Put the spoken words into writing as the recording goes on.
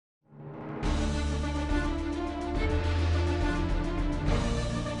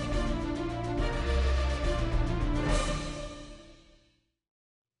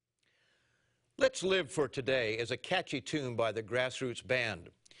Let's Live for Today is a catchy tune by the Grassroots Band,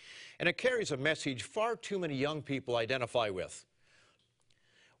 and it carries a message far too many young people identify with.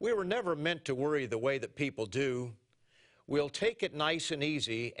 We were never meant to worry the way that people do. We'll take it nice and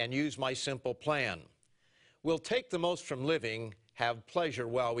easy and use my simple plan. We'll take the most from living, have pleasure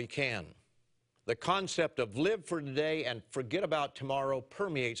while we can. The concept of live for today and forget about tomorrow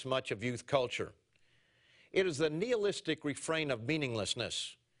permeates much of youth culture. It is the nihilistic refrain of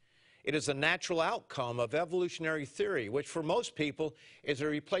meaninglessness. It is the natural outcome of evolutionary theory, which for most people is a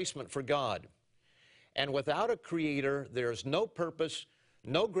replacement for God. And without a creator, there is no purpose,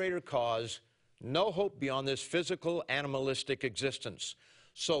 no greater cause, no hope beyond this physical, animalistic existence.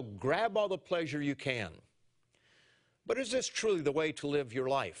 So grab all the pleasure you can. But is this truly the way to live your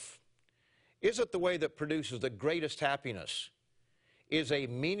life? Is it the way that produces the greatest happiness? Is a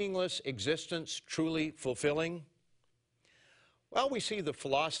meaningless existence truly fulfilling? Well, we see the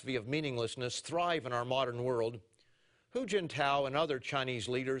philosophy of meaninglessness thrive in our modern world. Hu Jintao and other Chinese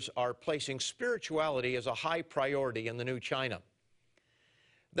leaders are placing spirituality as a high priority in the new China.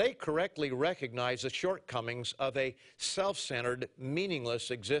 They correctly recognize the shortcomings of a self-centered,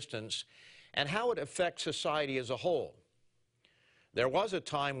 meaningless existence and how it affects society as a whole. There was a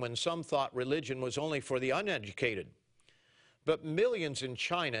time when some thought religion was only for the uneducated, but millions in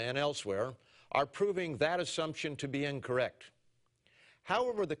China and elsewhere are proving that assumption to be incorrect.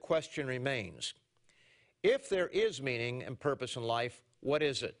 However, the question remains, if there is meaning and purpose in life, what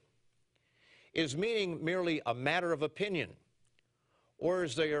is it? Is meaning merely a matter of opinion? Or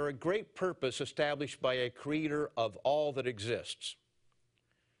is there a great purpose established by a creator of all that exists?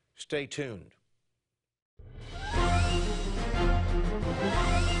 Stay tuned.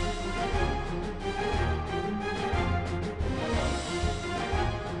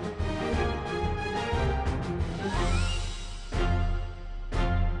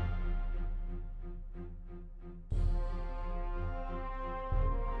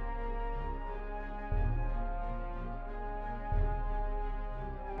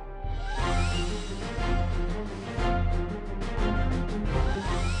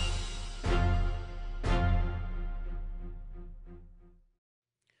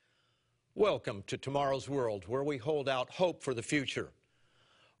 Welcome to Tomorrow's World, where we hold out hope for the future,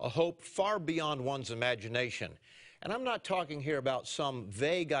 a hope far beyond one's imagination. And I'm not talking here about some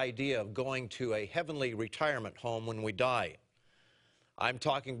vague idea of going to a heavenly retirement home when we die. I'm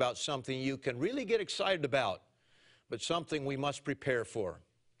talking about something you can really get excited about, but something we must prepare for.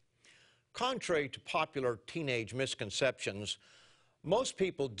 Contrary to popular teenage misconceptions, most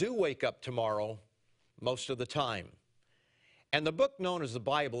people do wake up tomorrow most of the time. And the book known as the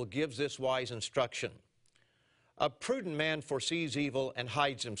Bible gives this wise instruction. A prudent man foresees evil and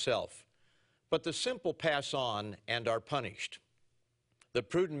hides himself, but the simple pass on and are punished. The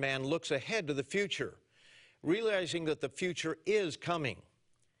prudent man looks ahead to the future, realizing that the future is coming,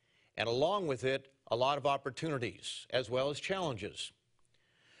 and along with it, a lot of opportunities as well as challenges.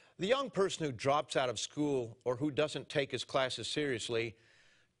 The young person who drops out of school or who doesn't take his classes seriously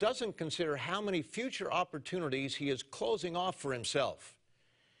doesn't consider how many future opportunities he is closing off for himself.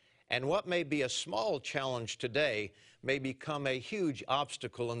 And what may be a small challenge today may become a huge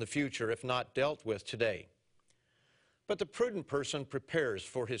obstacle in the future if not dealt with today. But the prudent person prepares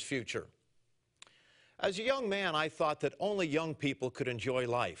for his future. As a young man, I thought that only young people could enjoy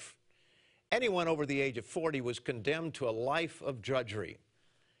life. Anyone over the age of 40 was condemned to a life of drudgery.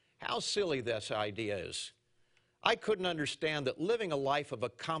 How silly this idea is. I couldn't understand that living a life of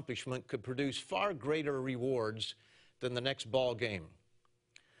accomplishment could produce far greater rewards than the next ball game.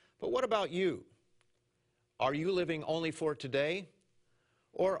 But what about you? Are you living only for today?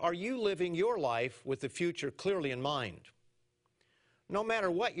 Or are you living your life with the future clearly in mind? No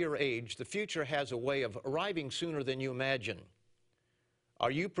matter what your age, the future has a way of arriving sooner than you imagine.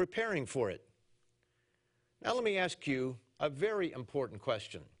 Are you preparing for it? Now let me ask you a very important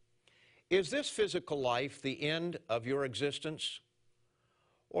question. Is this physical life the end of your existence?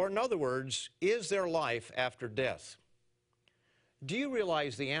 Or in other words, is there life after death? Do you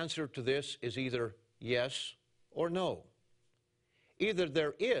realize the answer to this is either yes or no? Either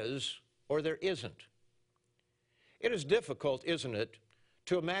there is or there isn't. It is difficult, isn't it,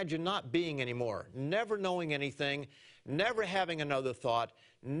 to imagine not being anymore, never knowing anything, never having another thought,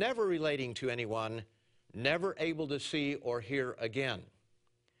 never relating to anyone, never able to see or hear again.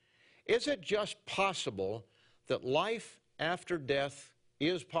 Is it just possible that life after death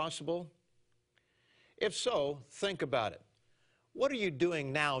is possible? If so, think about it. What are you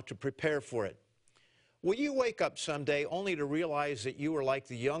doing now to prepare for it? Will you wake up someday only to realize that you were like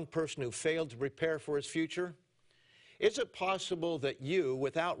the young person who failed to prepare for his future? Is it possible that you,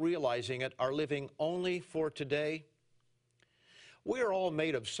 without realizing it, are living only for today? We are all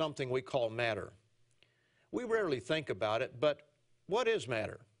made of something we call matter. We rarely think about it, but what is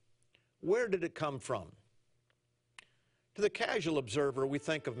matter? Where did it come from? To the casual observer, we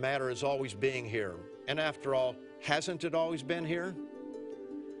think of matter as always being here. And after all, hasn't it always been here?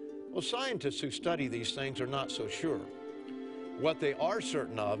 Well, scientists who study these things are not so sure. What they are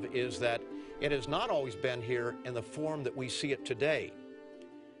certain of is that it has not always been here in the form that we see it today.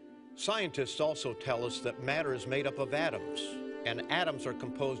 Scientists also tell us that matter is made up of atoms, and atoms are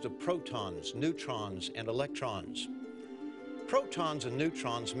composed of protons, neutrons, and electrons. Protons and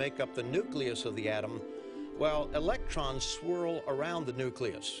neutrons make up the nucleus of the atom, while electrons swirl around the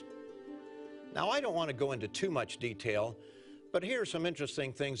nucleus. Now, I don't want to go into too much detail, but here are some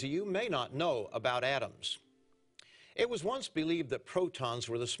interesting things that you may not know about atoms. It was once believed that protons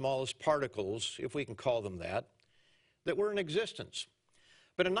were the smallest particles, if we can call them that were in existence.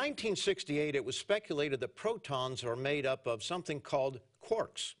 But in 1968, it was speculated that protons are made up of something called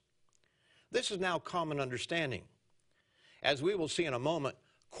quarks. This is now common understanding. As we will see in a moment,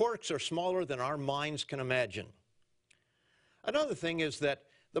 quarks are smaller than our minds can imagine. Another thing is that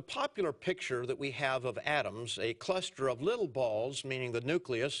the popular picture that we have of atoms, a cluster of little balls, meaning the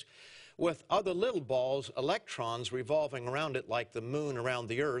nucleus, with other little balls, electrons, revolving around it like the moon around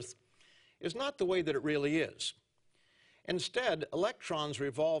the Earth, is not the way that it really is. Instead, electrons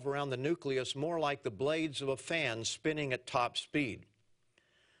revolve around the nucleus more like the blades of a fan spinning at top speed.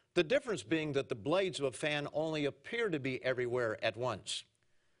 The difference being that the blades of a fan only appear to be everywhere at once.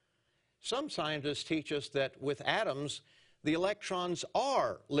 Some scientists teach us that with atoms, the electrons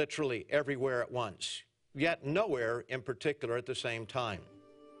are literally everywhere at once, yet nowhere in particular at the same time.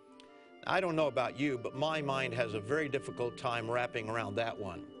 I don't know about you, but my mind has a very difficult time wrapping around that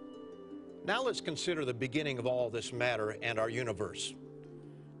one. Now let's consider the beginning of all this matter and our universe.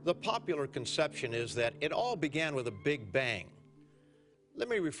 The popular conception is that it all began with a big bang. Let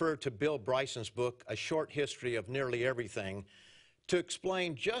me refer to Bill Bryson's book, A Short History of Nearly Everything, to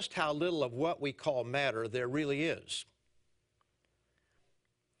explain just how little of what we call matter there really is.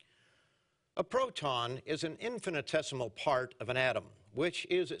 A proton is an infinitesimal part of an atom, which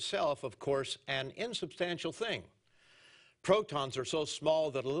is itself, of course, an insubstantial thing. Protons are so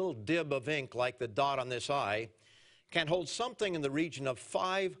small that a little dib of ink like the dot on this eye can hold something in the region of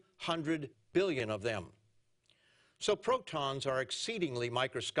 500 billion of them. So protons are exceedingly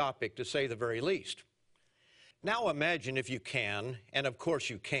microscopic, to say the very least. Now imagine, if you can, and of course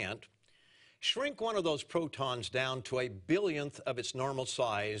you can't, shrink one of those protons down to a billionth of its normal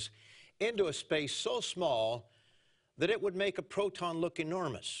size into a space so small that it would make a proton look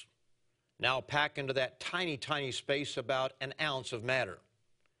enormous. Now pack into that tiny, tiny space about an ounce of matter.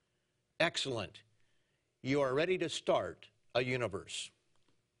 Excellent. You are ready to start a universe.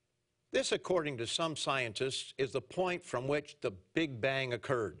 This, according to some scientists, is the point from which the Big Bang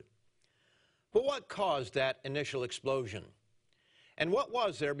occurred. But what caused that initial explosion? And what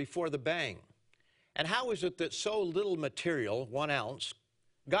was there before the bang? And how is it that so little material, 1 ounce,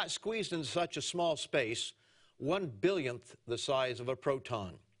 got squeezed into such a small space, 1/billionth the size of a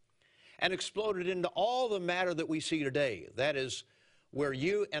proton, and exploded into all the matter that we see today? That is, where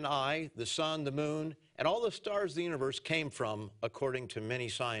you and I, the sun, the moon, and all the stars of the universe came from, according to many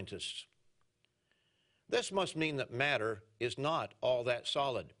scientists. This must mean that matter is not all that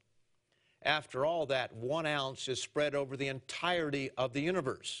solid. After all, that 1 ounce is spread over the entirety of the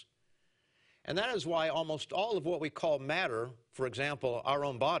universe. And that is why almost all of what we call matter, for example, our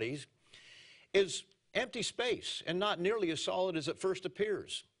own bodies, is empty space and not nearly as solid as it first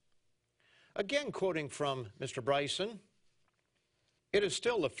appears. Again, quoting from Mr. Bryson, it is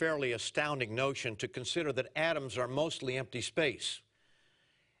still a fairly astounding notion to consider that atoms are mostly empty space,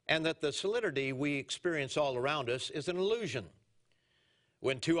 and that the solidity we experience all around us is an illusion.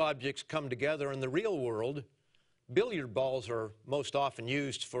 When two objects come together in the real world, billiard balls are most often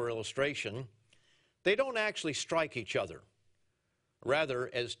used for illustration, they don't actually strike each other. Rather,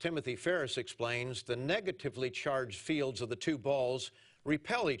 as Timothy Ferris explains, the negatively charged fields of the two balls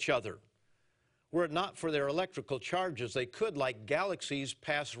repel each other. Were it not for their electrical charges, they could, like galaxies,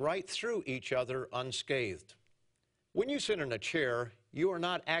 pass right through each other unscathed. When you sit in a chair, you are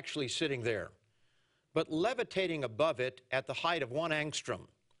not actually sitting there, but levitating above it at the height of 1 angstrom,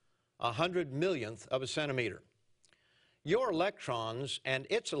 100 millionth of a centimeter. Your electrons and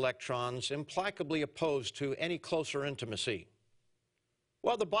its electrons implacably opposed to any closer intimacy.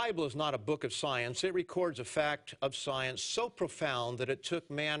 While the Bible is not a book of science, it records a fact of science so profound that it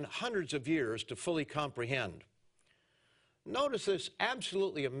took man hundreds of years to fully comprehend. Notice this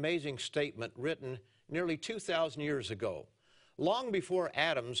absolutely amazing statement written nearly 2,000 years ago, long before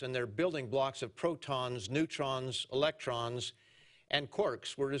atoms and their building blocks of protons, neutrons, electrons, and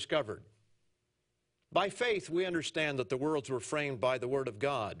quarks were discovered. By faith, we understand that the worlds were framed by the Word of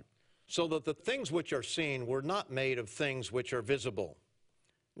God, so that the things which are seen were not made of things which are visible.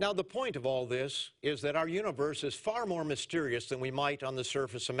 Now, the point of all this is that our universe is far more mysterious than we might on the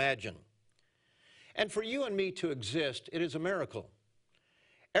surface imagine. And for you and me to exist, it is a miracle.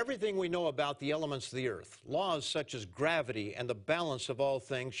 Everything we know about the elements of the earth, laws such as gravity and the balance of all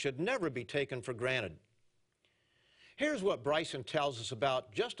things, should never be taken for granted. Here's what Bryson tells us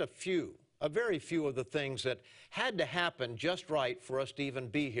about just a very few of the things that had to happen just right for us to even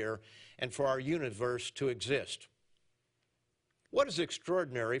be here and for our universe to exist. What is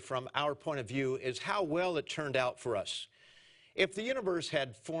extraordinary from our point of view is how well it turned out for us. If the universe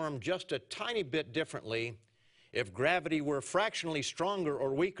had formed just a tiny bit differently, if gravity were fractionally stronger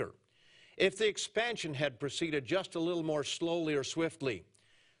or weaker, if the expansion had proceeded just a little more slowly or swiftly,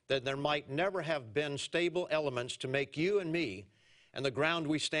 then there might never have been stable elements to make you and me and the ground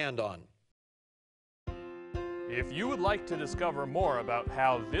we stand on. If you would like to discover more about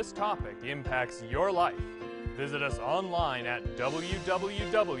how this topic impacts your life, visit us online at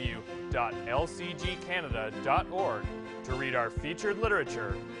www.lcgcanada.org to read our featured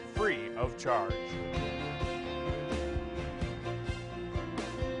literature free of charge.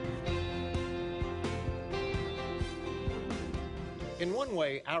 In one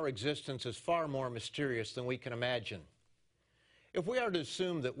way, our existence is far more mysterious than we can imagine. If we are to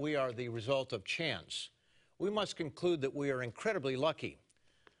assume that we are the result of chance, we must conclude that we are incredibly lucky,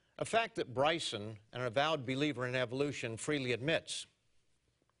 a fact that Bryson, an avowed believer in evolution, freely admits.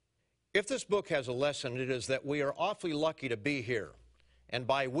 If this book has a lesson, it is that we are awfully lucky to be here, and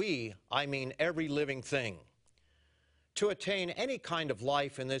by we, I mean every living thing. To attain any kind of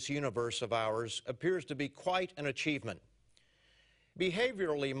life in this universe of ours appears to be quite an achievement.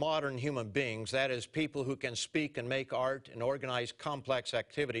 Behaviorally modern human beings, that is, people who can speak and make art and organize complex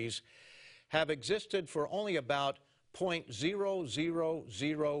activities, have existed for only about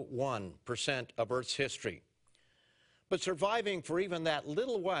 0.0001% of Earth's history. But surviving for even that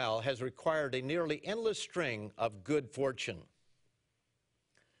little while has required a nearly endless string of good fortune.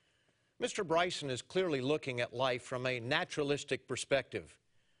 Mr. Bryson is clearly looking at life from a naturalistic perspective.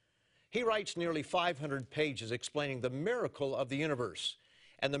 He writes nearly 500 pages explaining the miracle of the universe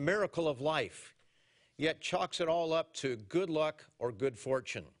and the miracle of life, yet chalks it all up to good luck or good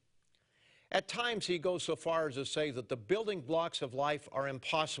fortune. At times he goes so far as to say that the building blocks of life are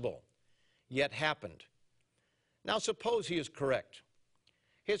impossible, yet happened. Now suppose he is correct.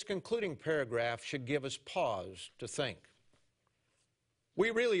 His concluding paragraph should give us pause to think.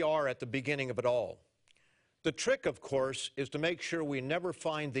 We really are at the beginning of it all. The trick, of course, is to make sure we never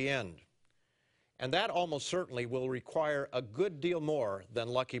find the end. And that almost certainly will require a good deal more than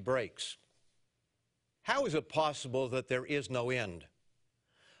lucky breaks. How is it possible that there is no end?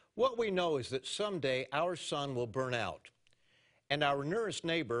 What we know is that someday our sun will burn out, and our nearest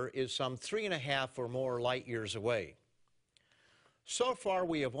neighbor is some 3.5 or more light years away. So far,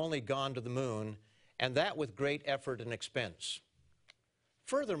 we have only gone to the moon, and that with great effort and expense.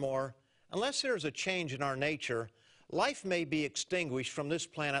 Furthermore, unless there is a change in our nature, life may be extinguished from this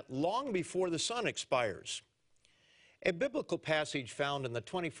planet long before the sun expires. A biblical passage found in the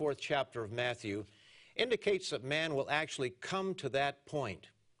 24th chapter of Matthew indicates that man will actually come to that point.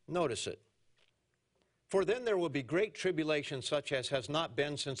 Notice it. For then there will be great tribulation such as has not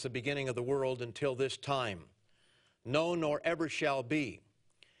been since the beginning of the world until this time, no, nor ever shall be.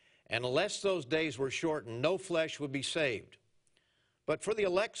 And unless those days were shortened, no flesh would be saved. But for the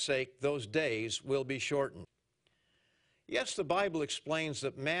elect's sake, those days will be shortened. Yes, the Bible explains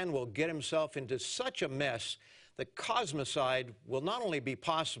that man will get himself into such a mess that cosmicide will not only be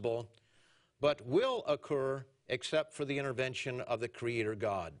possible, but will occur except for the intervention of the Creator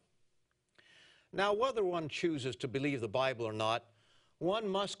God. Now, whether one chooses to believe the Bible or not, one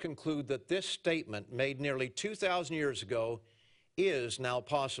must conclude that this statement made nearly 2,000 years ago is now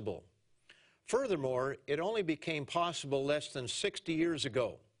possible. Furthermore, it only became possible less than 60 years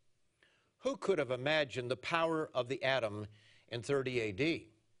ago. Who could have imagined the power of the atom in 30 A.D.?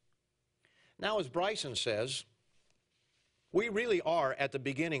 Now, as Bryson says, we really are at the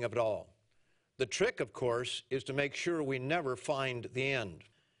beginning of it all. The trick, of course, is to make sure we never find the end.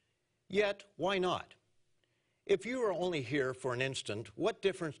 Yet, why not? If you are only here for an instant, what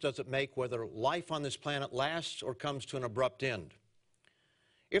difference does it make whether life on this planet lasts or comes to an abrupt end?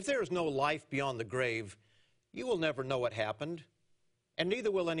 If there is no life beyond the grave, you will never know what happened, and neither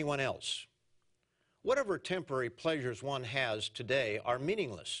will anyone else. Whatever temporary pleasures one has today are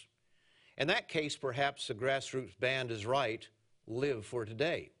meaningless, In that case, perhaps the grassroots band is right, live for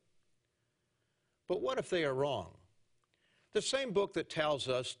today. But what if they are wrong? The same book that tells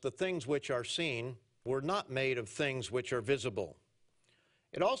us the things which are seen were not made of things which are visible.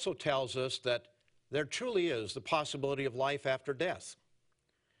 It also tells us that there truly is the possibility of life after death.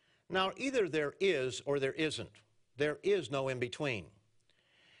 Now, either there is or there isn't. There is no in-between.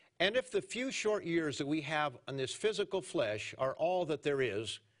 And if the few short years that we have on this physical flesh are all that there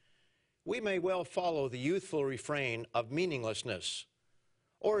is, we may well follow the youthful refrain of meaninglessness.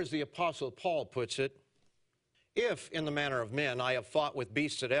 Or as the Apostle Paul puts it, if in the manner of men I have fought with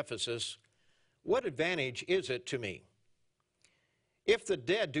beasts at Ephesus, what advantage is it to me? If the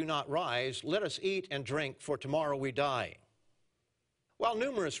dead do not rise, let us eat and drink, for tomorrow we die. While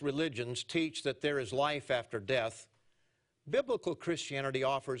numerous religions teach that there is life after death, biblical Christianity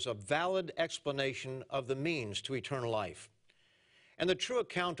offers a valid explanation of the means to eternal life. And the true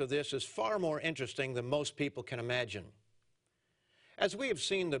account of this is far more interesting than most people can imagine. As we have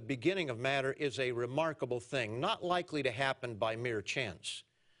seen, the beginning of matter is a remarkable thing, not likely to happen by mere chance.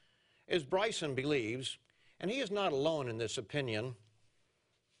 As Bryson believes, and he is not alone in this opinion,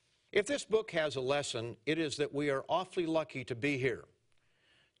 if this book has a lesson, it is that we are awfully lucky to be here.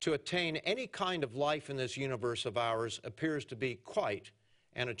 To attain any kind of life in this universe of ours appears to be quite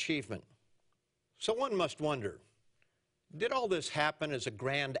an achievement. So one must wonder, did all this happen as a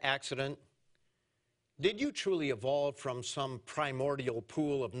grand accident? Did you truly evolve from some primordial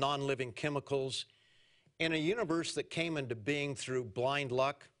pool of non-living chemicals in a universe that came into being through blind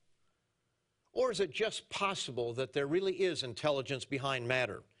luck? Or is it just possible that there really is intelligence behind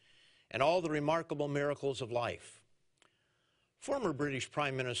matter and all the remarkable miracles of life? Former British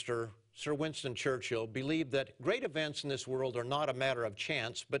Prime Minister Sir Winston Churchill believed that great events in this world are not a matter of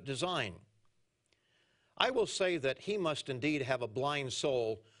chance, but design. I will say that he must indeed have a blind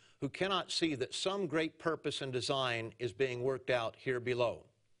soul who cannot see that some great purpose and design is being worked out here below.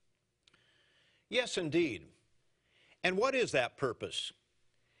 Yes, indeed. And what is that purpose?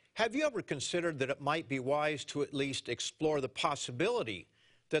 Have you ever considered that it might be wise to at least explore the possibility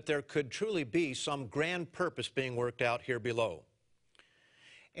that there could truly be some grand purpose being worked out here below?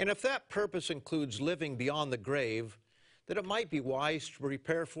 And if that purpose includes living beyond the grave, that it might be wise to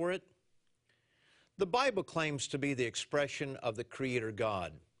prepare for it? The Bible claims to be the expression of the Creator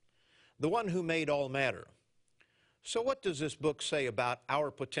God, the one who made all matter. So what does this book say about our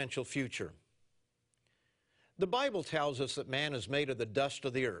potential future? The Bible tells us that man is made of the dust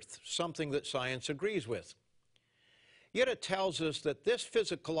of the earth, something that science agrees with. Yet it tells us that this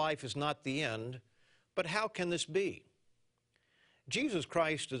physical life is not the end, but how can this be? Jesus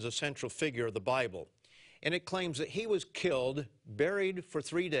Christ is a central figure of the Bible, and it claims that he was killed, buried for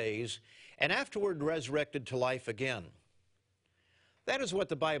 3 days, and afterward resurrected to life again. That is what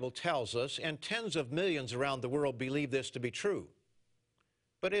the Bible tells us, and tens of millions around the world believe this to be true.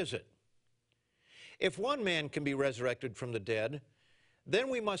 But is it? If one man can be resurrected from the dead, then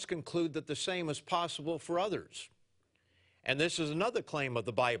we must conclude that the same is possible for others. And this is another claim of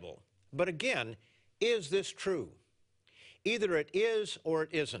the Bible. But again, is this true? Either it is or it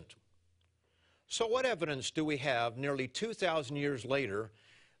isn't. So what evidence do we have nearly 2,000 years later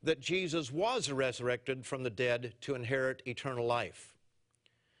that Jesus was resurrected from the dead to inherit eternal life?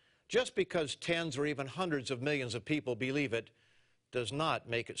 Just because tens or even hundreds of millions of people believe it does not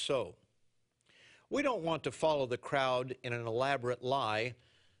make it so. We don't want to follow the crowd in an elaborate lie,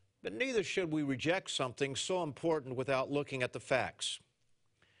 but neither should we reject something so important without looking at the facts.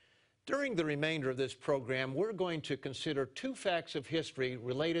 During the remainder of this program, we're going to consider 2 facts of history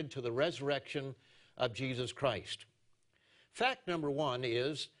related to the resurrection of Jesus Christ. Fact number 1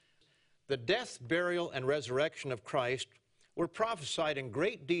 is the death, burial, and resurrection of Christ were prophesied in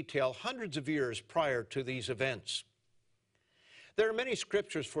great detail hundreds of years prior to these events. There are many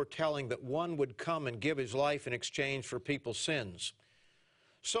scriptures foretelling that one would come and give his life in exchange for people's sins.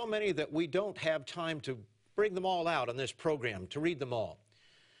 So many that we don't have time to bring them all out on this program, to read them all.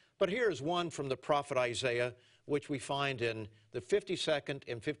 But here is one from the prophet Isaiah, which we find in the 52nd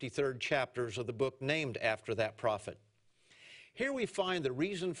and 53rd chapters of the book named after that prophet. Here we find the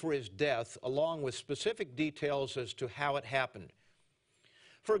reason for his death, along with specific details as to how it happened.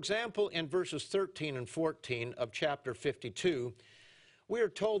 For example, in verses 13 and 14 of chapter 52, we are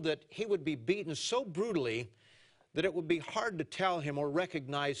told that he would be beaten so brutally that it would be hard to tell him or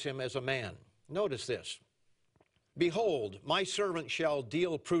recognize him as a man. Notice this. Behold, my servant shall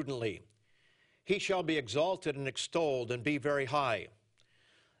deal prudently. He shall be exalted and extolled and be very high.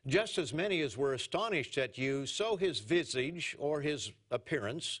 Just as many as were astonished at you, so his visage, or his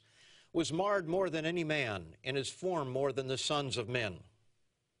appearance, was marred more than any man, and his form more than the sons of men.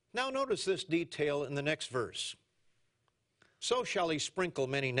 Now notice this detail in the next verse. So shall he sprinkle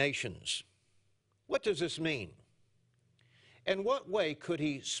many nations. What does this mean? In what way could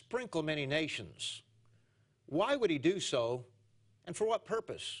he sprinkle many nations? Why would he do so, and for what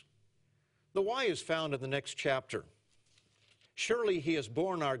purpose? The why is found in the next chapter. Surely he has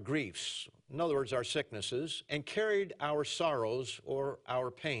borne our griefs, in other words, our sicknesses, and carried our sorrows or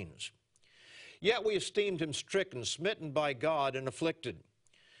our pains. Yet we esteemed him stricken, smitten by God, and afflicted.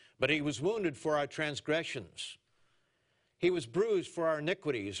 But he was wounded for our transgressions. He was bruised for our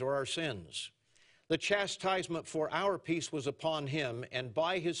iniquities or our sins. The chastisement for our peace was upon him, and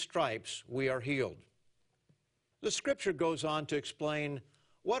by his stripes we are healed. The scripture goes on to explain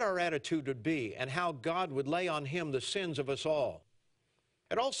what our attitude would be and how God would lay on him the sins of us all.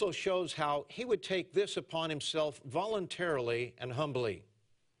 It also shows how he would take this upon himself voluntarily and humbly.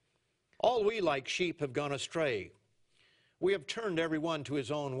 All we like sheep have gone astray. We have turned every one to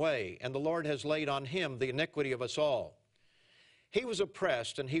his own way, and the Lord has laid on him the iniquity of us all. He was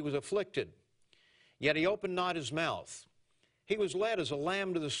oppressed and he was afflicted, yet he opened not his mouth. He was led as a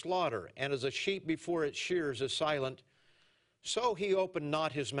lamb to the slaughter, and as a sheep before its shears is silent, so he opened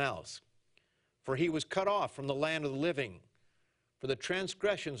not his mouth. For he was cut off from the land of the living. For the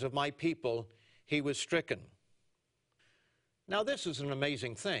transgressions of my people he was stricken. Now this is an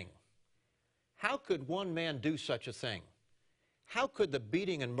amazing thing. How could one man do such a thing? How could the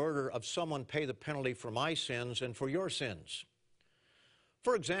beating and murder of someone pay the penalty for my sins and for your sins?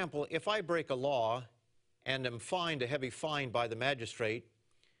 For example, if I break a law and am fined a heavy fine by the magistrate,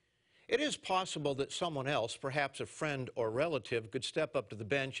 it is possible that someone else, perhaps a friend or relative, could step up to the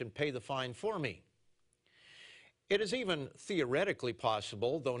bench and pay the fine for me. It is even theoretically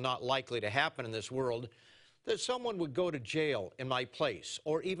possible, though not likely to happen in this world, that someone would go to jail in my place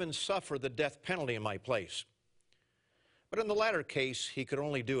or even suffer the death penalty in my place. But in the latter case, he could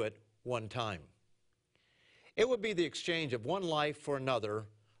only do it one time. It would be the exchange of one life for another,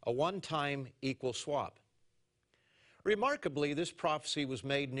 a one-time equal swap. Remarkably, this prophecy was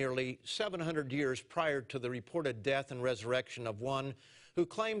made nearly 700 years prior to the reported death and resurrection of one who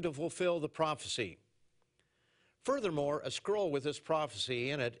claimed to fulfill the prophecy. Furthermore, a scroll with this prophecy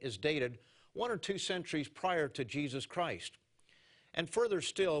in it is dated 1 or 2 centuries prior to Jesus Christ. And further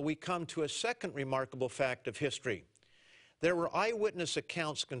still, we come to a second remarkable fact of history. There were eyewitness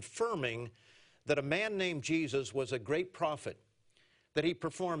accounts confirming that a man named Jesus was a great prophet, that he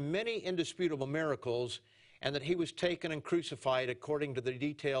performed many indisputable miracles, and that he was taken and crucified according to the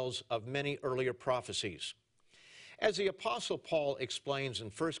details of many earlier prophecies. As the Apostle Paul explains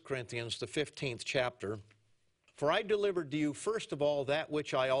in 1 Corinthians, the 15th chapter, "For I delivered to you first of all that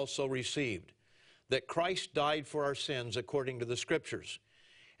which I also received, that Christ died for our sins according to the Scriptures,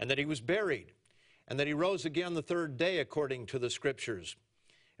 and that he was buried, and that he rose again the third day according to the Scriptures,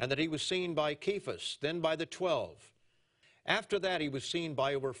 and that he was seen by Cephas, then by the 12. After that he was seen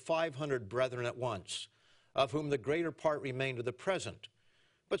by over 500 brethren at once, of whom the greater part remain to the present,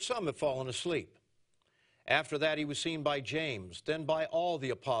 but some have fallen asleep. After that he was seen by James, then by all the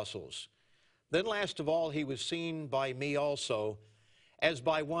apostles. Then last of all he was seen by me also, as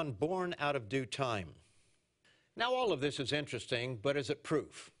by one born out of due time." Now all of this is interesting, but is it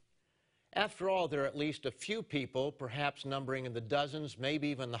proof? After all, there are at least a few people, perhaps numbering in the dozens, maybe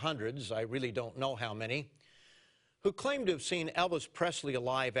even the hundreds, I really don't know how many, who claim to have seen Elvis Presley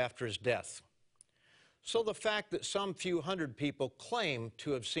alive after his death. So the fact that some few hundred people claim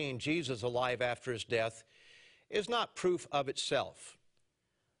to have seen Jesus alive after his death is not proof of itself.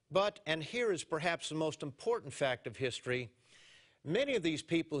 But, and here is perhaps the most important fact of history, many of these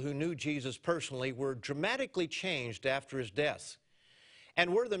people who knew Jesus personally were dramatically changed after his death,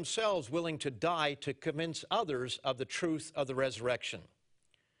 and were themselves willing to die to convince others of the truth of the resurrection.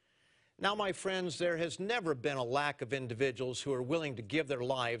 Now, my friends, there has never been a lack of individuals who are willing to give their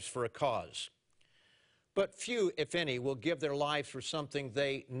lives for a cause. But few, if any, will give their lives for something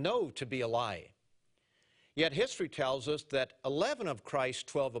they know to be a lie. Yet history tells us that 11 of Christ's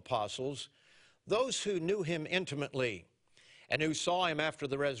 12 apostles, those who knew him intimately and who saw him after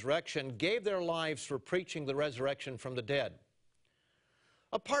the resurrection, gave their lives for preaching the resurrection from the dead.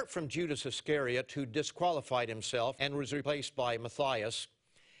 Apart from Judas Iscariot, who disqualified himself and was replaced by Matthias,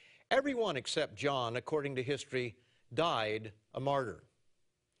 everyone except John, according to history, died a martyr.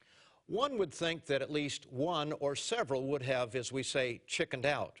 One would think that at least one or several would have, as we say, chickened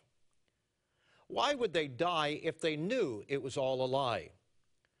out. Why would they die if they knew it was all a lie?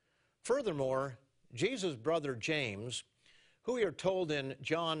 Furthermore, Jesus' brother James, who we are told in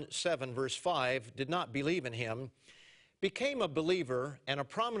John 7, verse 5, did not believe in him, became a believer and a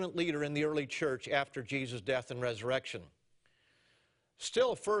prominent leader in the early church after Jesus' death and resurrection.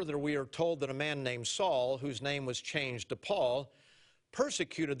 Still further, we are told that a man named Saul, whose name was changed to Paul,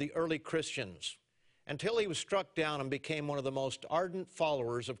 persecuted the early Christians until he was struck down and became one of the most ardent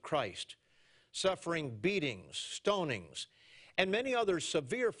followers of Christ, suffering beatings, stonings, and many other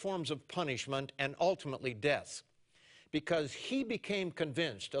severe forms of punishment and ultimately death, because he became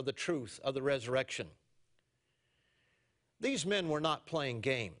convinced of the truth of the resurrection. These men were not playing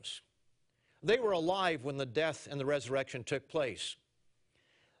games. They were alive when the death and the resurrection took place.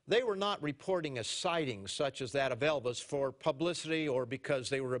 They were not reporting a sighting such as that of Elvis for publicity or because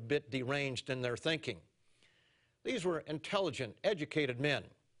they were a bit deranged in their thinking. These were intelligent, educated men.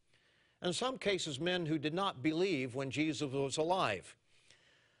 In some cases, men who did not believe when Jesus was alive,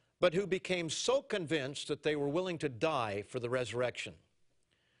 but who became so convinced that they were willing to die for the resurrection.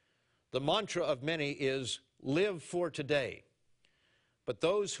 The mantra of many is, live for today, but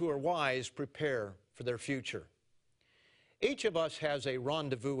those who are wise prepare for their future. Each of us has a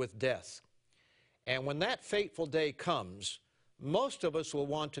rendezvous with death, and when that fateful day comes, most of us will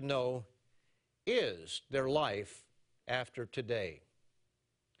want to know, is there life after today?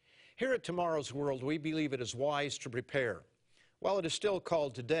 Here at Tomorrow's World, we believe it is wise to prepare, while it is still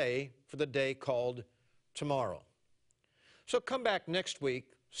called today, for the day called tomorrow. So come back next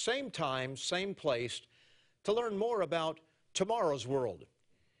week, same time, same place, to learn more about tomorrow's world.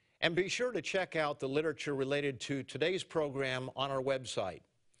 And be sure to check out the literature related to today's program on our website.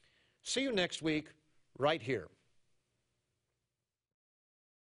 See you next week, right here.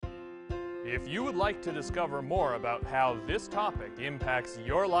 If you would like to discover more about how this topic impacts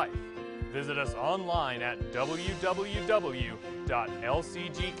your life, visit us online at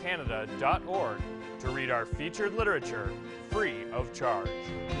www.lcgcanada.org to read our featured literature free of charge.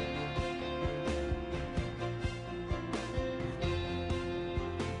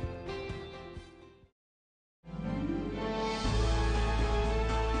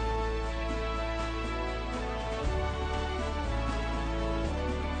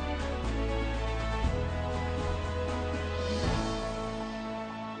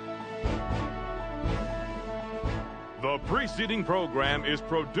 The preceding program is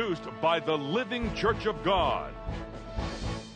produced by the Living Church of God.